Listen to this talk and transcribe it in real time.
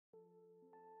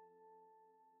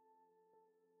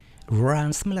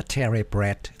Iran's military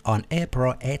parade on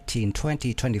April 18,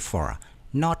 2024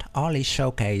 not only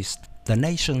showcased the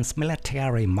nation's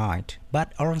military might,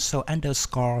 but also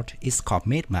underscored its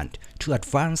commitment to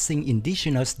advancing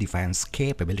indigenous defense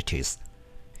capabilities.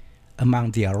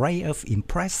 Among the array of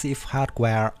impressive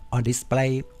hardware on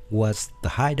display was the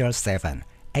Heidar-7,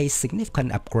 a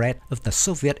significant upgrade of the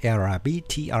Soviet-era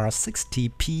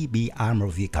BTR-60PB armor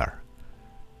vehicle.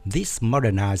 This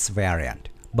modernized variant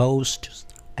boasts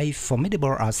a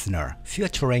formidable arsenal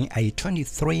featuring a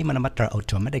 23mm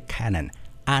automatic cannon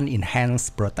and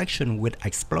enhanced protection with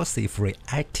explosive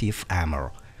reactive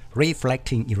armor,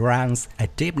 reflecting Iran's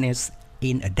adeptness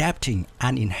in adapting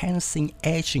and enhancing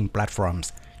aging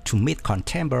platforms to meet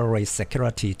contemporary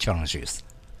security challenges.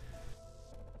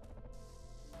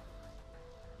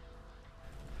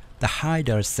 The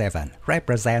Heidar-7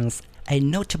 represents a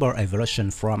notable evolution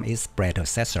from its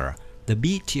predecessor, the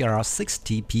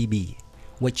BTR-60PB,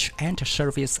 which entered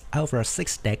service over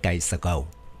 6 decades ago.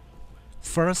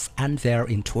 First unveiled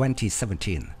in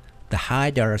 2017, the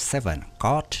Heidar-7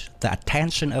 got the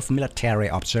attention of military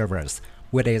observers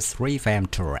with its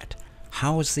revamped turret,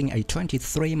 housing a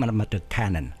 23mm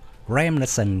cannon,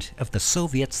 reminiscent of the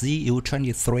Soviet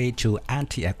Zu-23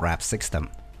 anti-aircraft system.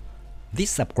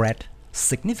 This upgrade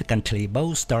significantly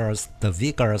bolsters the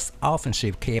vehicle's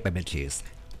offensive capabilities,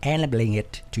 enabling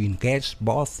it to engage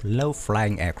both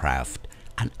low-flying aircraft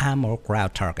and armored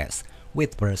ground targets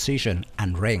with precision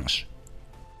and range.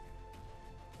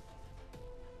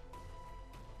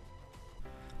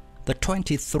 The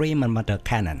 23mm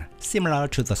cannon, similar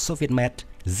to the Soviet-made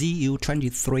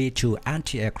Zu-23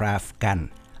 anti-aircraft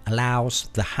gun, allows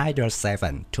the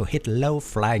Heidar-7 to hit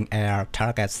low-flying air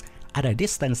targets at a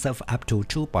distance of up to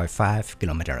 2.5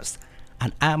 km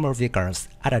and armored vehicles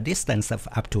at a distance of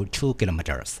up to 2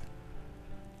 km.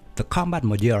 The combat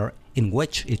module in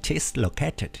which it is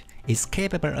located is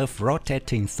capable of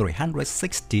rotating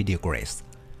 360 degrees.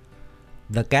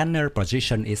 The gunner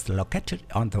position is located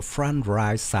on the front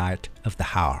right side of the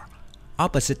hull,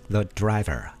 opposite the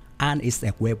driver, and is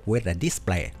equipped with a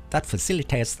display that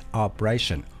facilitates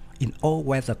operation in all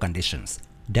weather conditions,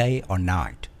 day or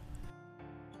night.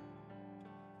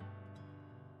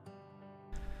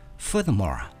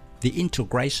 Furthermore, the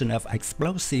integration of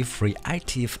explosive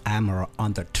reactive armor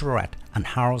on the turret and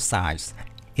hull sides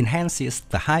enhances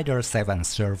the Heidar-7's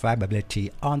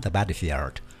survivability on the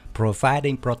battlefield,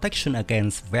 providing protection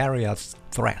against various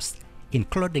threats,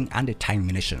 including anti-tank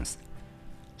munitions.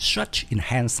 Such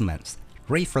enhancements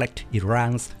reflect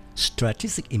Iran's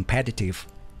strategic imperative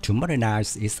to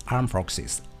modernize its armed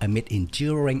forces amid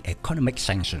enduring economic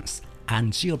sanctions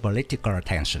and geopolitical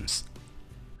tensions.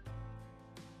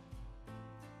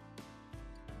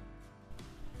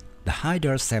 The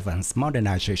Heidar-7's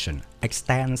modernization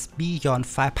extends beyond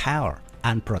firepower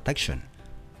and protection.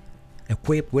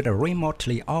 Equipped with a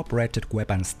remotely operated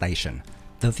weapon station,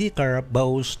 the vehicle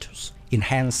boasts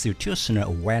enhanced situational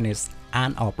awareness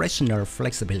and operational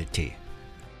flexibility.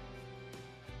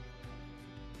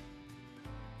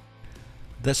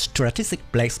 The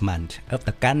strategic placement of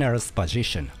the gunner's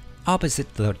position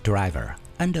opposite the driver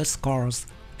underscores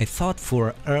a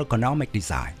thoughtful ergonomic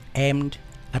design aimed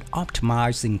at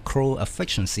optimizing crew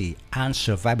efficiency and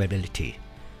survivability.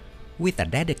 With a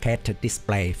dedicated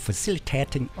display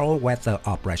facilitating all-weather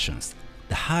operations,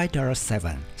 the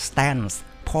Heidar-7 stands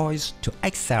poised to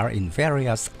excel in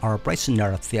various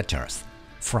operational theaters,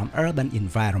 from urban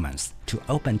environments to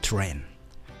open terrain.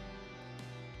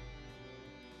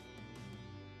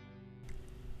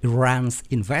 Iran's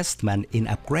investment in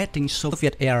upgrading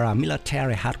Soviet-era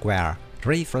military hardware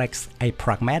reflects a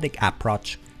pragmatic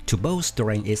approach to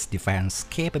bolstering its defense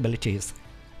capabilities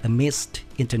amidst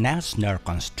international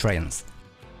constraints.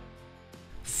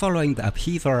 Following the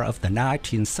upheaval of the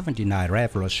 1979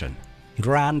 revolution,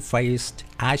 Iran faced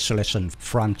isolation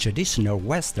from traditional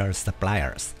Western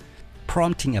suppliers,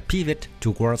 prompting a pivot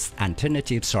towards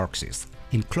alternative sources,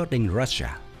 including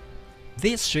Russia.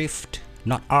 This shift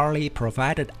not only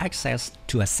provided access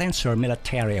to essential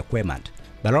military equipment,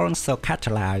 but also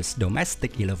catalyzed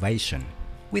domestic innovation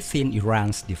within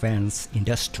Iran's defense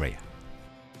industry.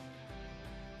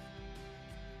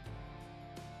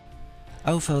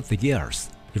 Over the years,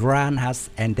 Iran has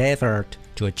endeavored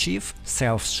to achieve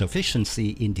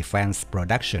self-sufficiency in defense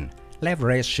production,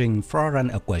 leveraging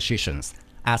foreign acquisitions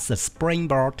as a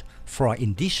springboard for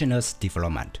indigenous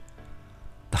development.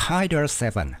 The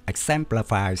Heidar-7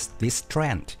 exemplifies this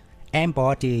trend,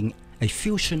 embodying a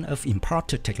fusion of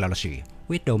imported technology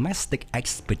with domestic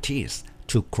expertise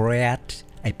to create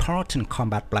a potent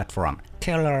combat platform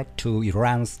tailored to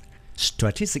Iran's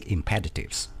strategic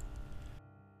imperatives.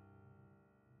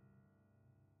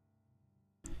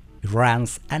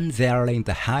 Iran's unveiling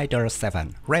the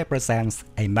Heidar-7 represents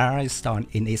a milestone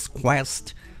in its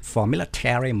quest for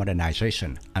military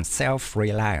modernization and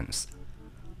self-reliance.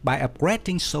 By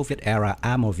upgrading Soviet-era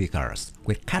armor vehicles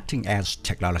with cutting-edge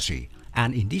technology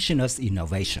and indigenous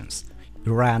innovations,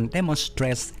 Iran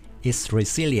demonstrates its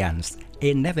resilience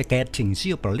in navigating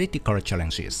geopolitical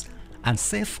challenges and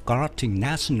safeguarding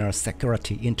national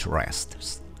security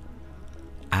interests.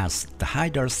 As the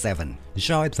Heidar-7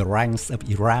 joins the ranks of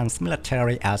Iran's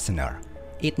military arsenal,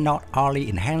 it not only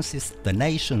enhances the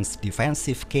nation's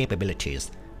defensive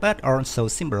capabilities, but also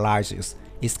symbolizes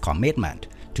its commitment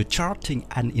to charting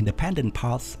an independent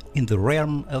path in the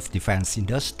realm of defense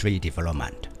industry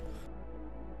development.